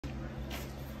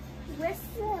What's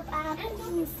up?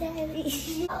 I'm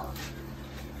Savage.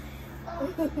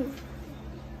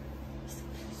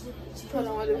 Hold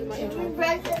on, this is my intro.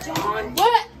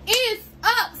 What is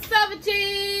up, savages?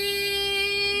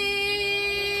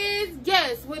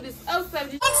 Yes, what is up,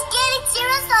 savages? It's getting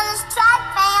serious on this track,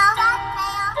 fam.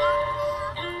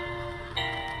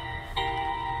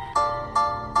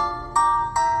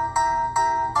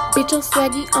 Bitch, I'm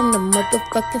swaggy, I'm the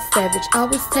motherfucking savage.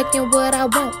 Always taking what I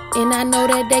want, and I know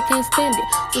that they can't stand it.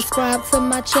 Subscribe to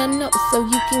my channel so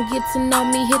you can get to know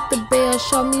me. Hit the bell,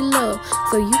 show me love,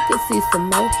 so you can see some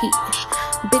more heat.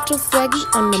 Bitch, I'm swaggy,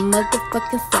 I'm the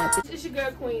motherfucking savage. It's your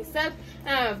girl, Queen Seth,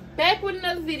 and I'm back with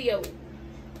another video.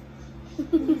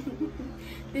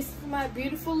 This is my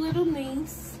beautiful little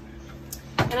niece,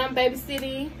 and I'm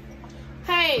babysitting.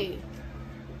 Hey,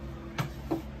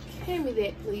 hand me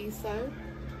that, please, sir.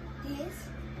 Yes.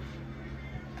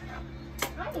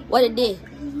 What it did?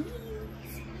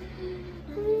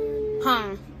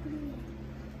 Huh?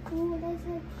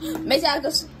 Make sure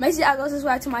y'all go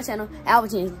subscribe to my channel,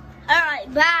 Albertine.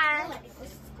 Alright, bye.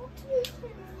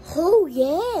 Oh,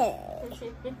 yeah.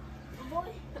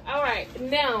 Alright,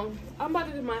 now I'm about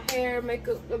to do my hair,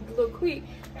 makeup a little quick.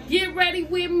 Get ready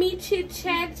with me, chit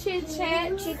chat.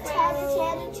 Chatter.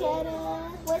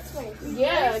 What's first?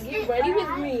 Yeah, get ready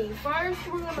with me. First,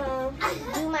 we're gonna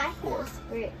Do my hair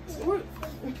split.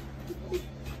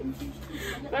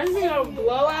 First, we're gonna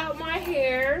blow out my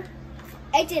hair.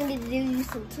 I tend to do you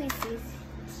some twists.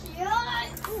 I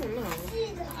don't know.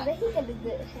 But he got a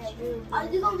good hair. Are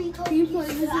you gonna be Can you play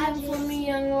this in for me,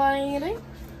 young lady?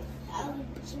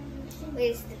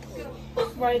 Where's the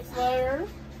point? Right there.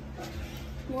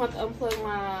 You want to unplug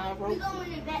my rope? We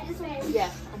going in back this way.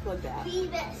 Yeah, unplug that. Be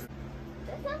best.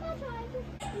 That's not my charger.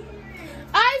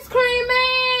 Ice cream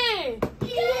man!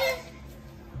 Yeah.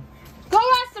 Go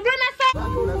outside, run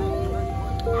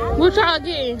outside! What y'all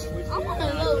getting? I want to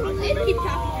load. Let's keep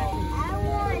talking.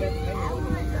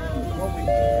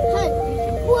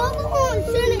 Whoever wants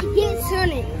Sonic, get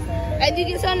Sonic. Did you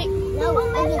get Sonic? No,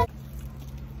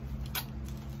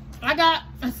 I got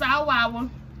a sour wow.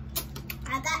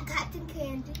 I got cotton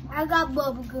candy. I got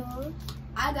bubble gum.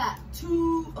 I got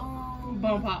 2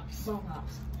 Bone pops.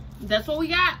 That's what we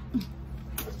got.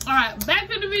 Alright, back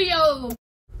to the video.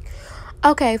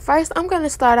 Okay, first I'm going to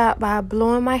start out by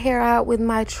blowing my hair out with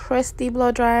my trusty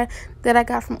blow dryer that I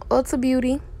got from Ulta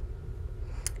Beauty.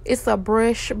 It's a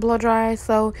brush blow dryer,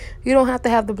 so you don't have to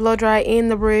have the blow dryer in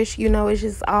the brush. You know, it's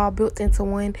just all built into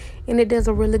one, and it does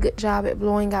a really good job at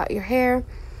blowing out your hair.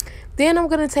 Then I'm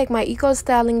going to take my Eco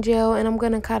Styling Gel, and I'm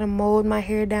going to kind of mold my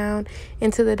hair down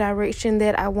into the direction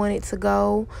that I want it to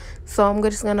go. So I'm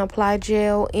just going to apply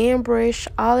gel and brush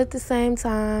all at the same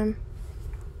time.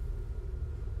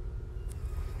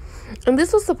 And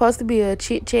this was supposed to be a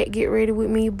chit chat get ready with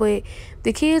me, but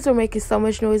the kids were making so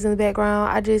much noise in the background.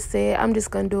 I just said I'm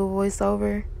just gonna do a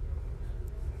voiceover.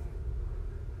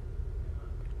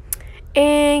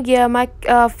 And yeah, my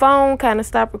phone kind of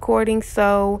stopped recording,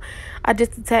 so I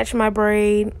just attached my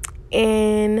braid.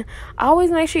 And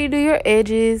always make sure you do your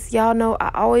edges. Y'all know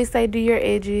I always say do your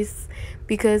edges,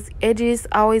 because edges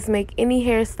always make any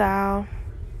hairstyle.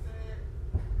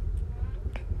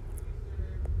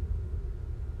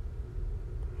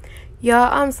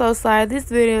 Y'all, I'm so sorry. This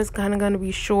video is kind of going to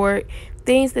be short.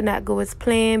 Things did not go as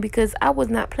planned because I was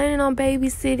not planning on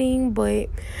babysitting, but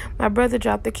my brother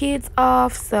dropped the kids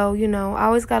off. So, you know, I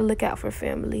always got to look out for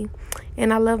family.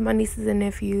 And I love my nieces and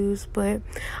nephews, but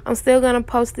I'm still going to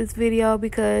post this video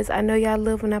because I know y'all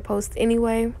love when I post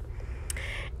anyway.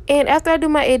 And after I do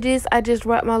my edges, I just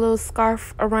wrap my little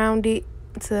scarf around it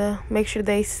to make sure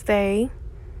they stay.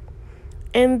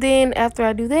 And then after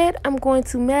I do that, I'm going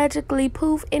to magically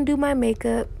poof and do my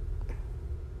makeup.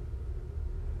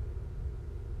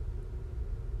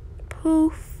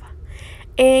 Poof.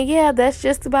 And yeah, that's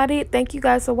just about it. Thank you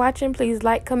guys for watching. Please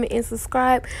like, comment, and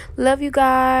subscribe. Love you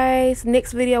guys.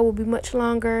 Next video will be much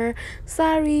longer.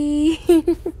 Sorry.